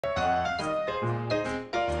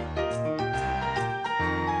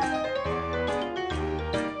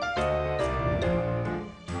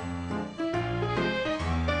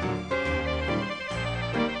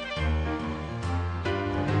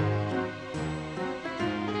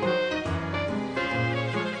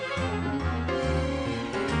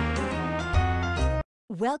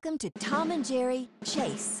Welcome to Tom and Jerry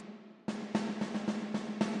Chase.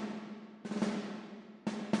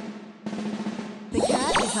 The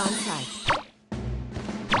cat is on site.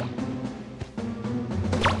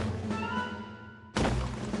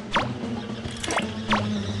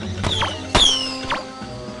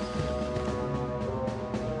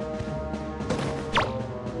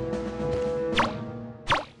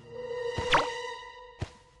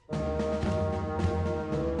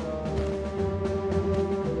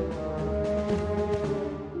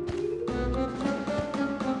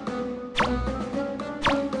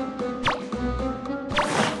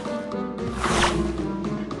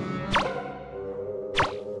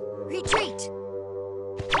 Retreat!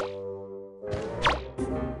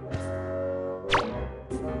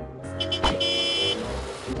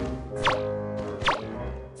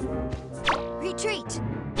 Retreat!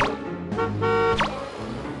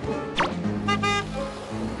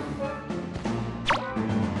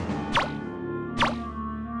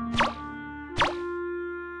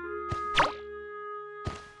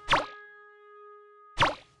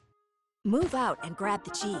 Move out and grab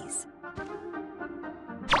the cheese.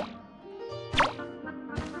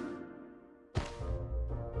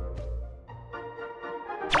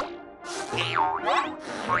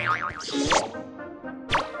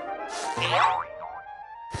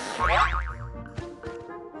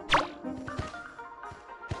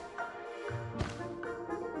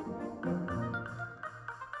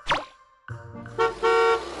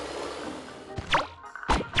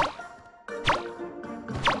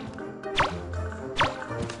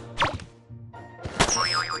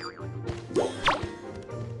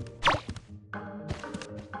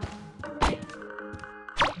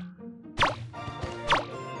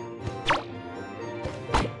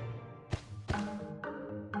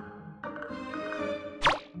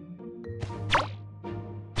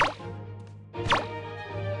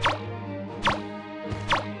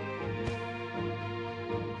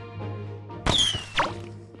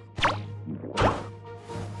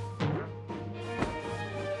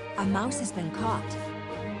 A mouse has been caught.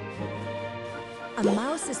 A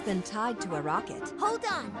mouse has been tied to a rocket. Hold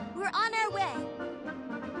on, we're on our way.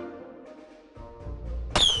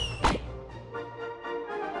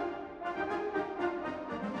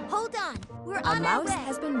 Hold on, we're on our way. A mouse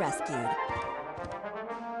has been rescued.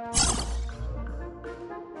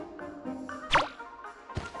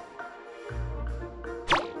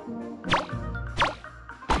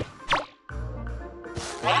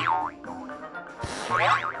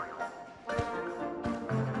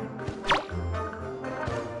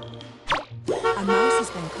 A mouse has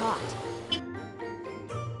been caught.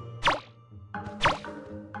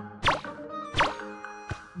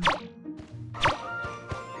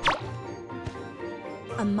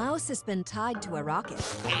 A mouse has been tied to a rocket.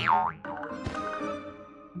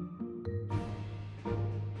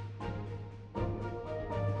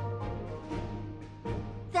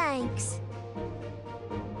 Thanks.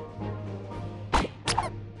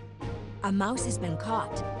 A mouse has been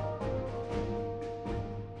caught.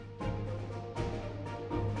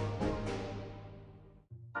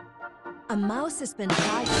 A mouse has been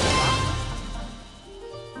tied to a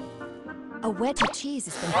rocket. A wedge of cheese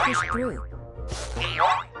has been pushed through.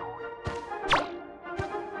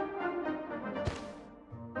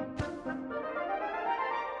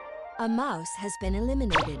 A mouse has been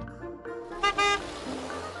eliminated.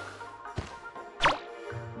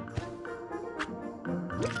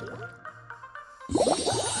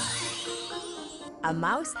 A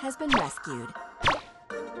mouse has been rescued.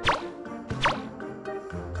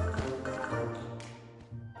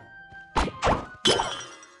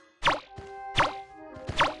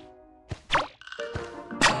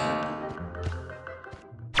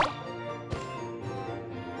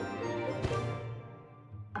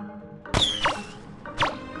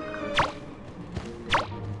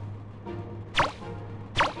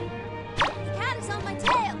 The cat is on my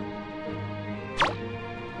tail.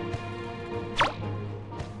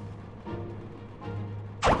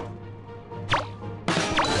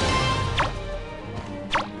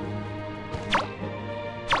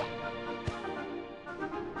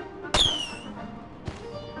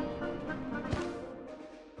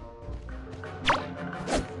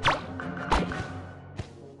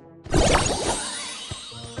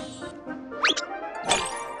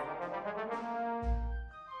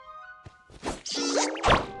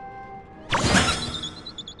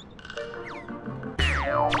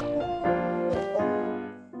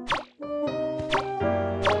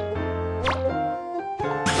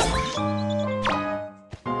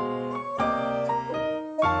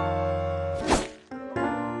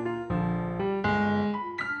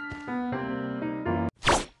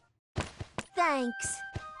 Thanks.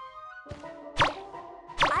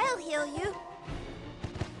 I'll heal you.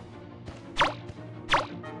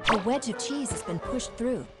 A wedge of cheese has been pushed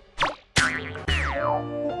through.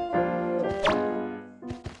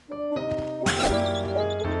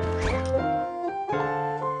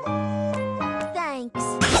 Thanks.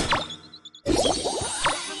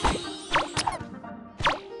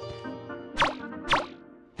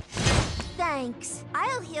 Thanks.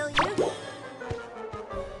 I'll heal you.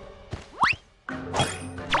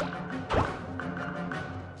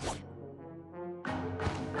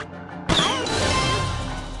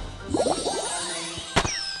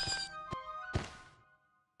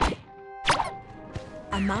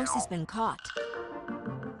 A mouse has been caught.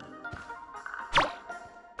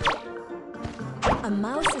 A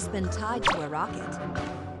mouse has been tied to a rocket.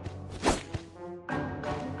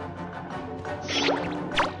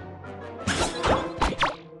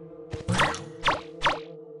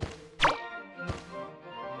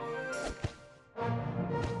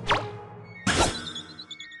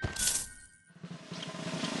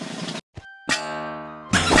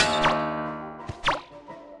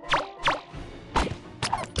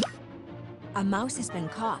 A mouse has been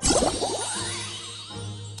caught.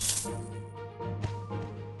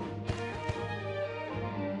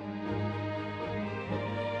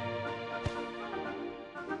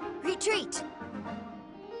 Retreat.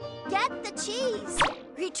 Get the cheese.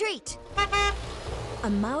 Retreat. A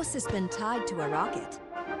mouse has been tied to a rocket.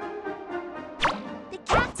 The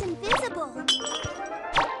cat's invisible.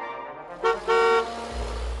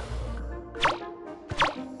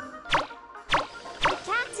 The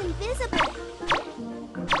cat's invisible.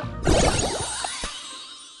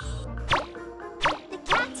 The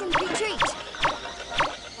cat's in retreat.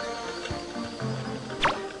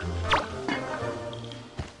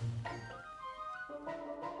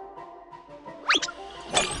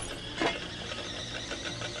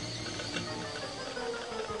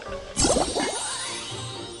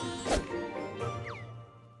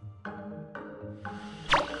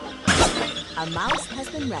 A mouse has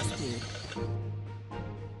been rescued.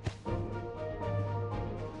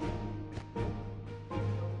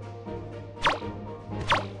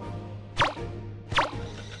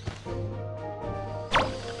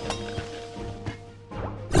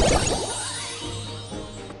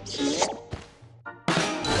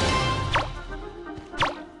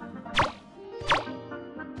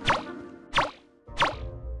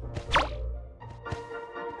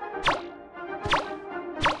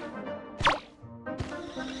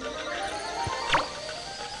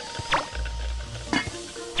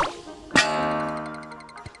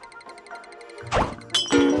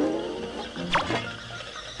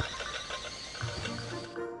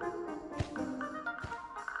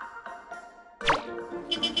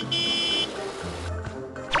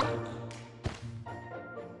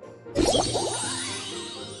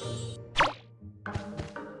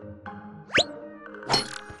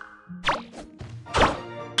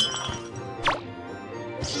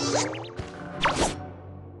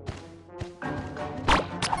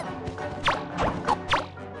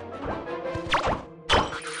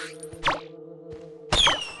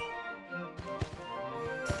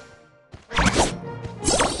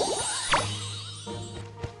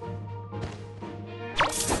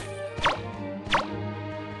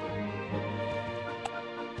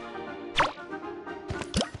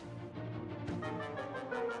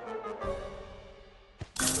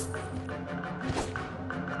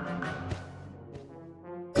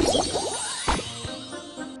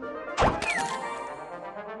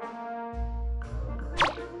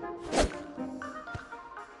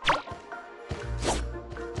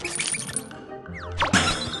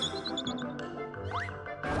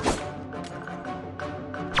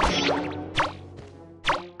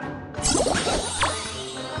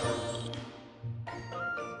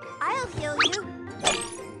 I'll heal you.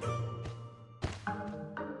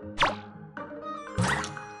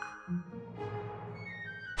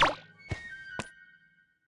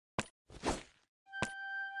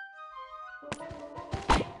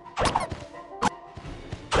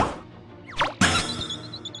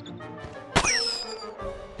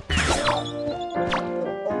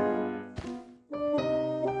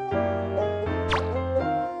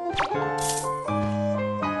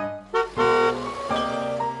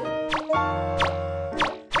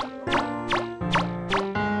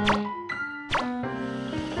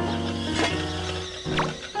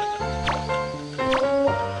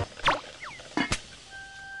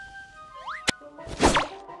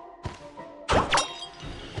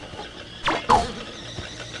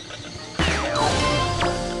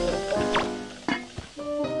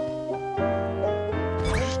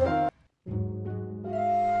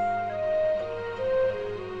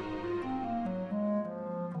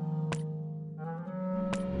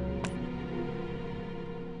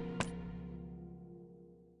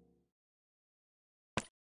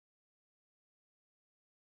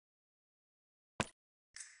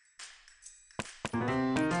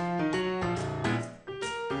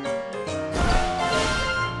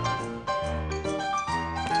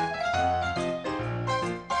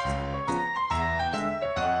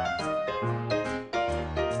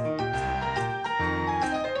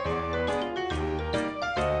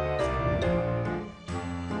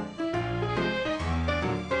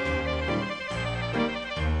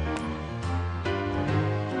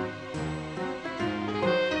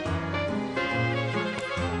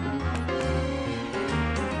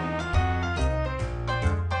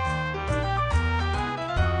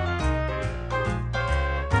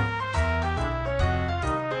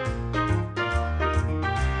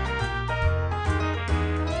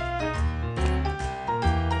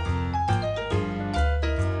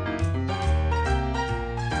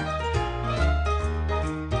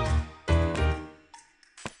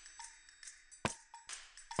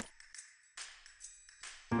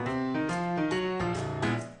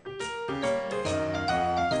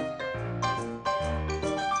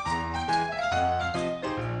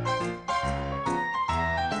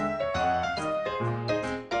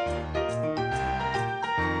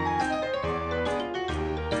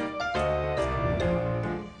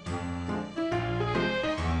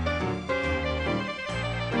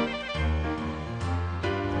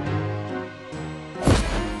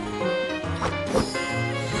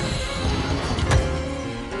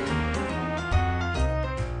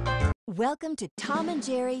 Welcome to Tom and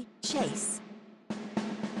Jerry Chase.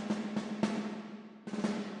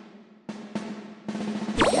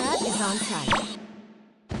 The cat is on site.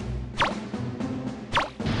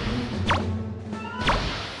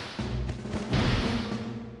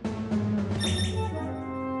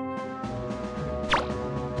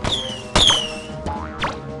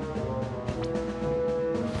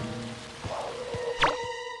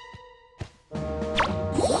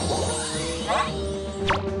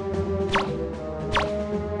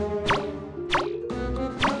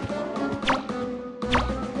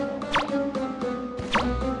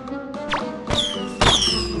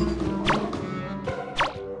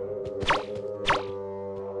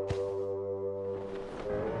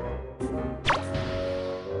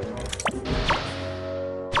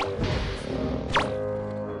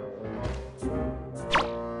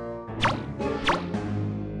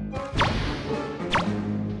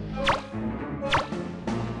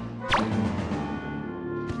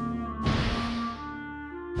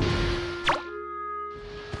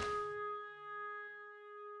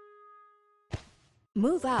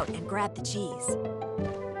 Move out and grab the cheese.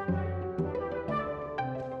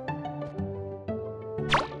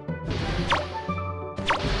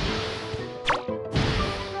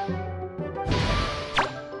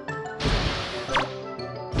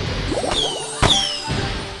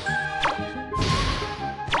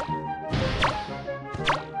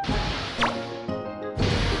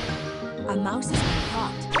 A mouse has been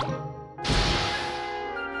caught.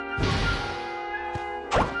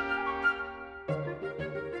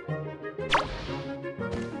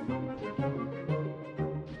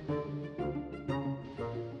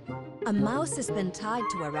 A mouse has been tied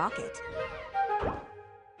to a rocket.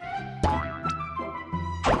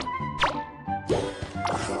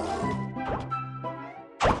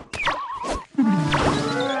 A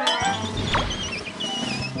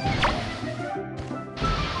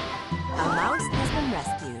mouse has been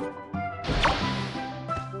rescued.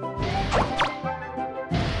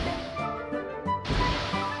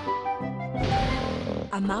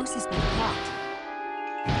 A mouse has been caught.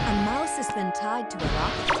 A mouse has been tied to a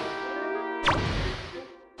rocket.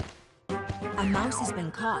 A mouse has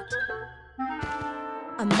been caught.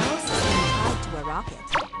 A mouse has been tied to a rocket.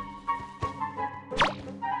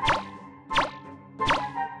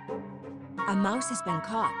 A mouse has been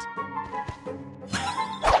caught.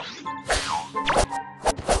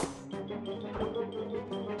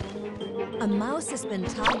 A mouse has been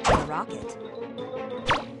tied to a rocket.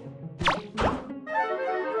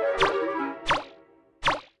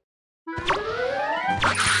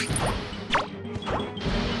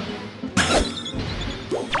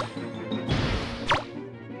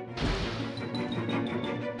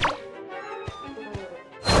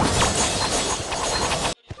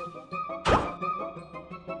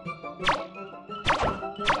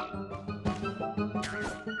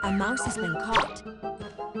 A mouse has been caught.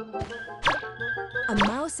 A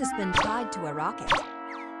mouse has been tied to a rocket. A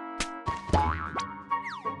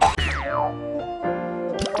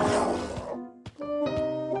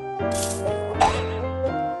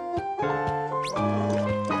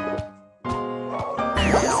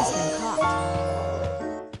mouse has been caught.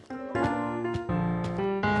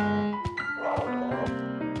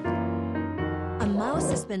 A mouse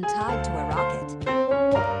has been tied to a rocket.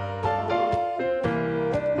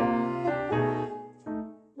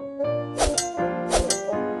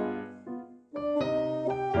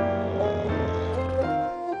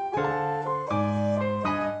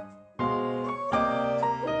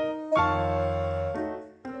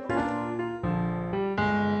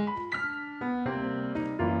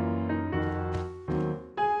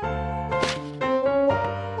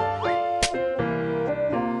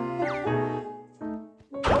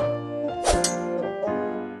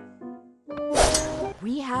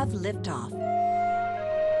 We have liftoff.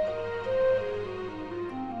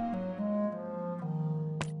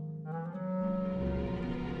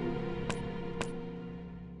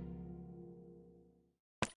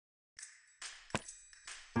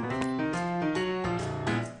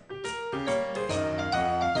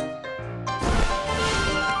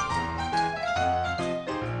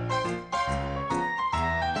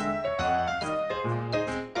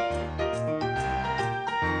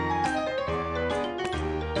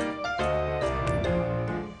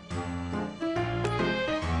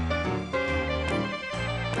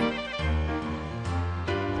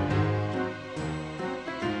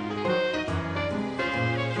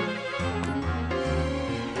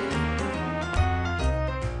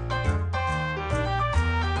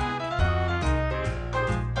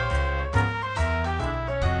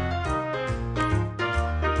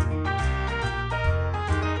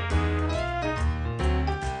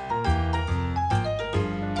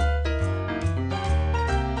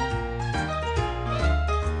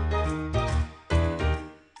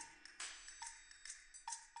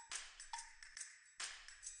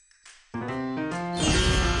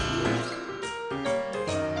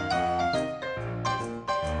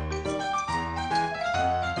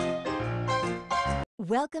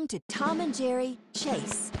 Welcome to Tom and Jerry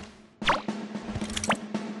Chase.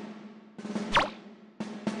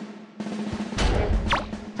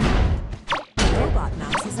 Robot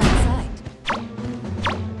mouse is outside.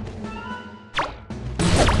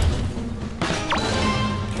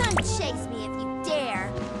 Come chase me if you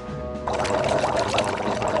dare.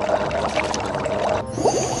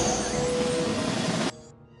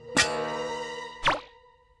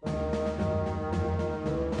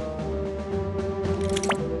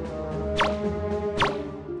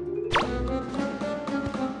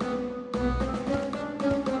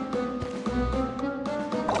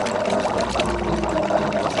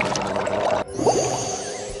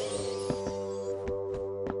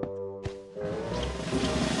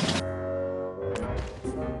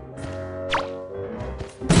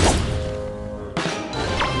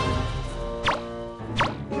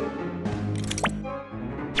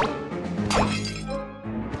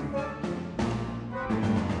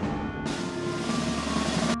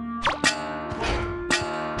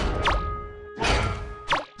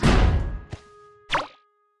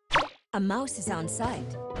 A mouse is on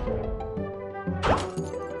site.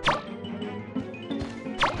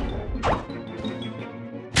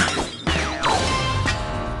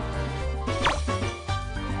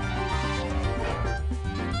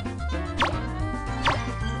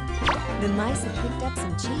 The mice have picked up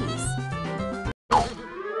some cheese.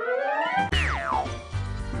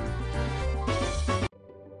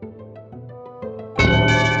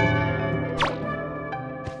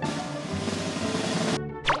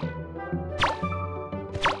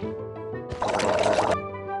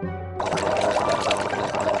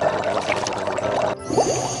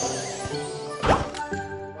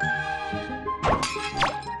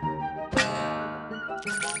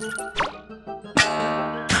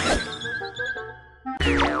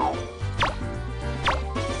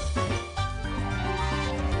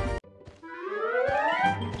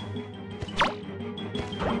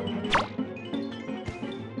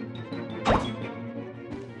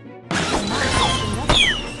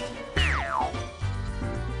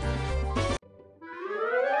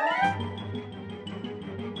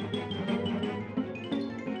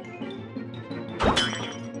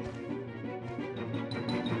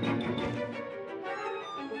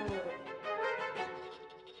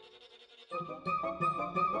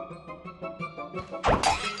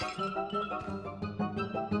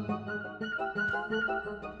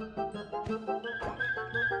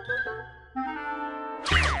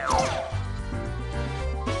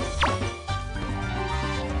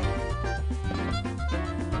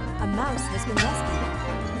 A mouse has been rescued.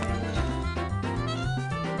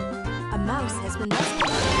 A mouse has been rescued.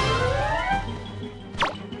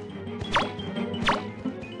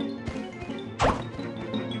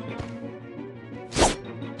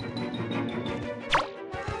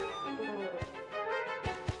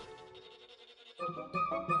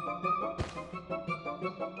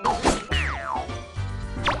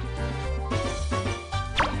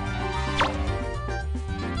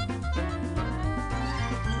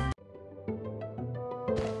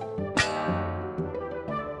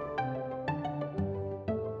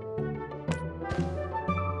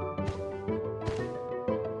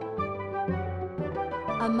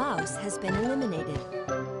 A mouse has been eliminated.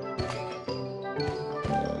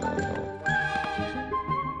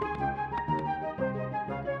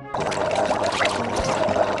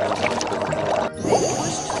 They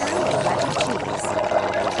pushed through a wedge of cheese.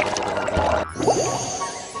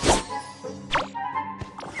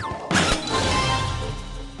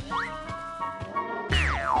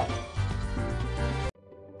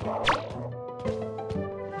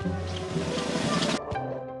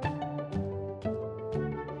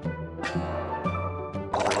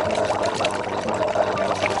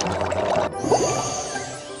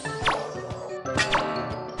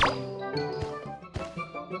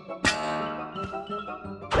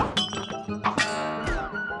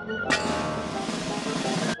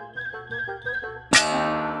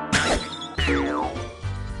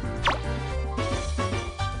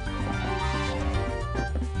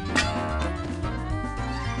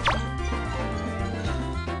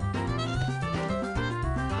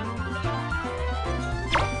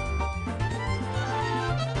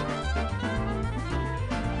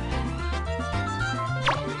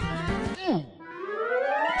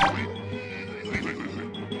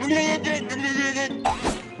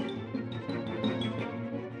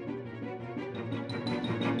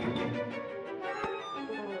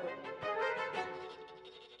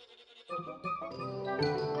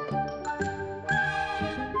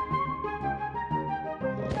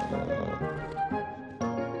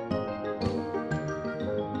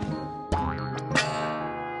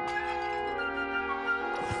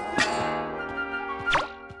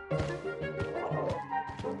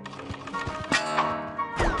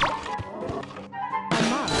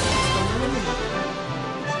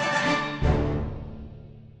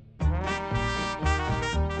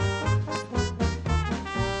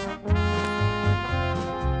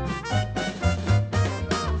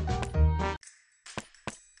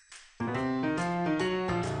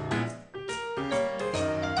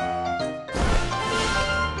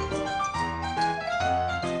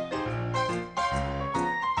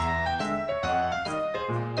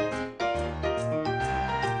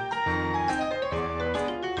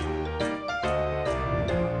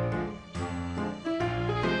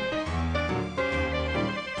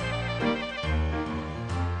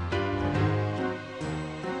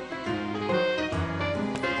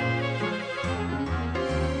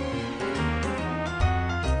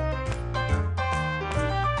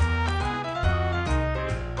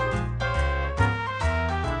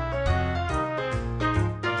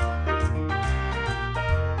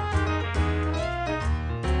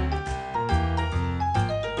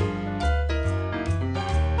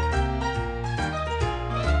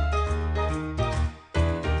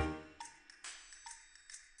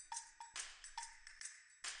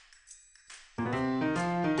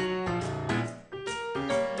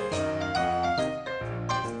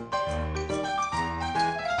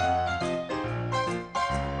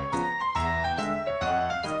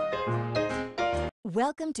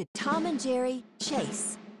 Welcome to Tom and Jerry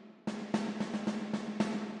Chase.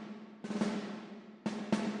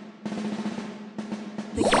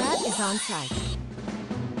 The cat is on site.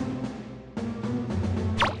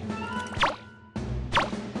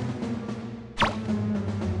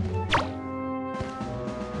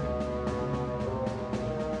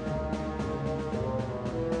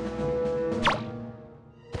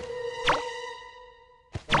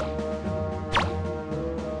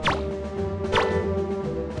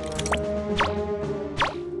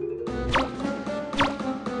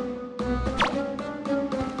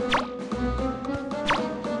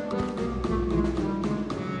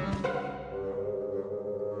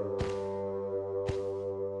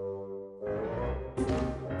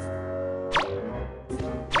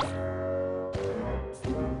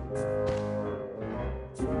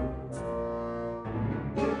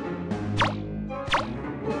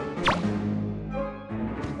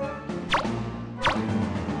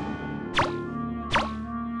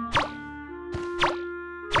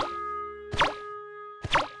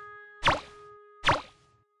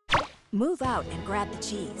 Move out and grab the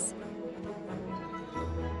cheese.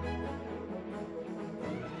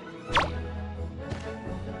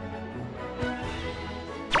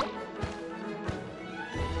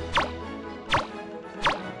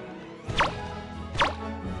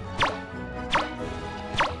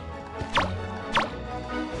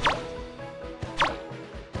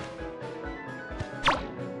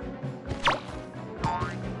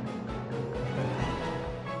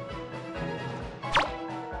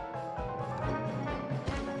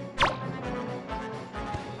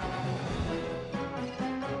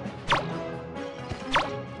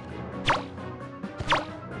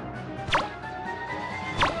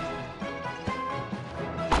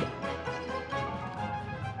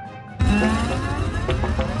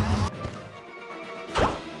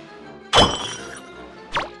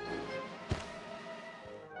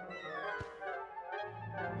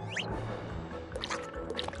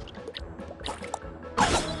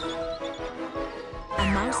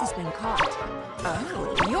 A mouse has been caught.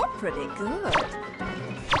 Oh, you're pretty good.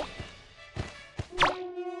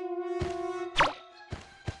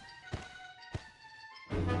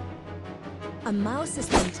 A mouse has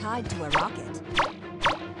been tied to a rocket.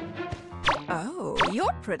 Oh,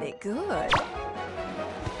 you're pretty good.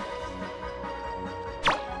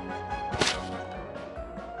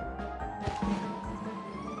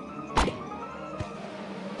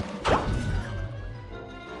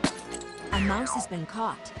 A mouse has been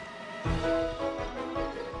caught.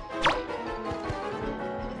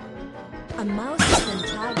 A mouse has been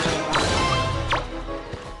tied to a rocket.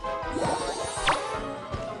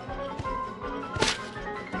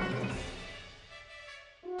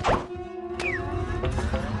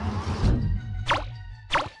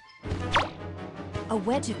 A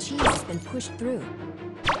wedge of cheese has been pushed through.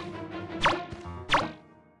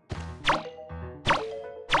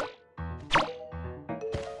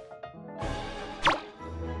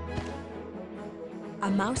 A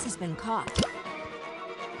mouse has been caught.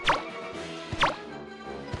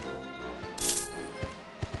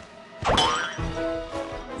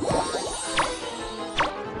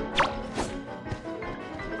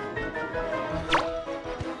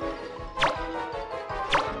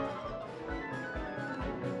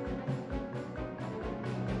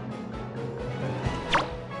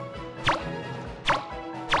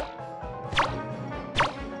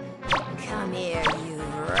 Come here, you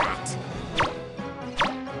rat.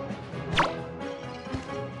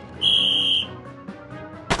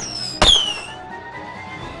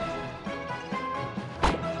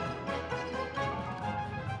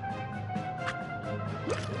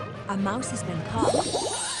 A mouse has been caught.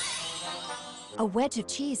 A wedge of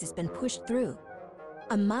cheese has been pushed through.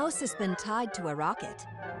 A mouse has been tied to a rocket.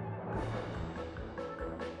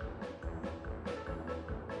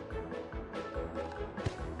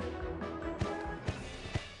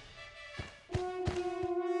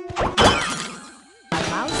 A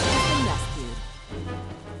mouse has been rescued.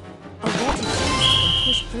 A wedge of cheese has been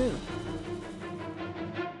pushed through.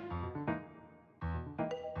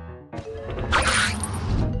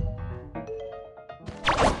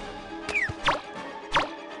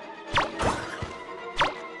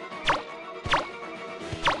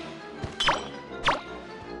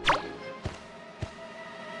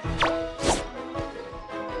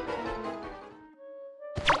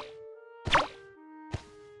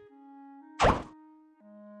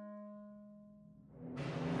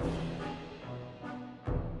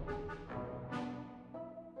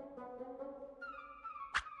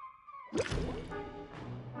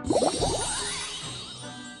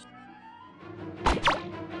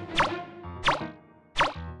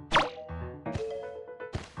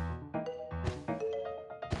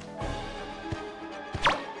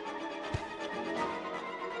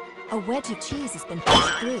 A wedge of cheese has been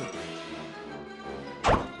pushed through.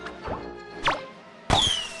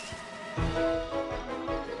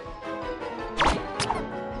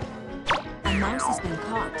 A mouse has been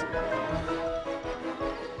caught.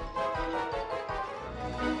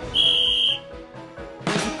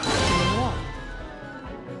 There's a crack in the wall.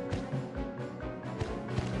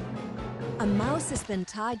 A mouse has been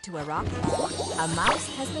tied to a rock. A mouse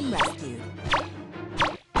has been rescued.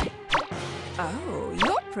 Oh,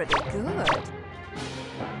 you're pretty good.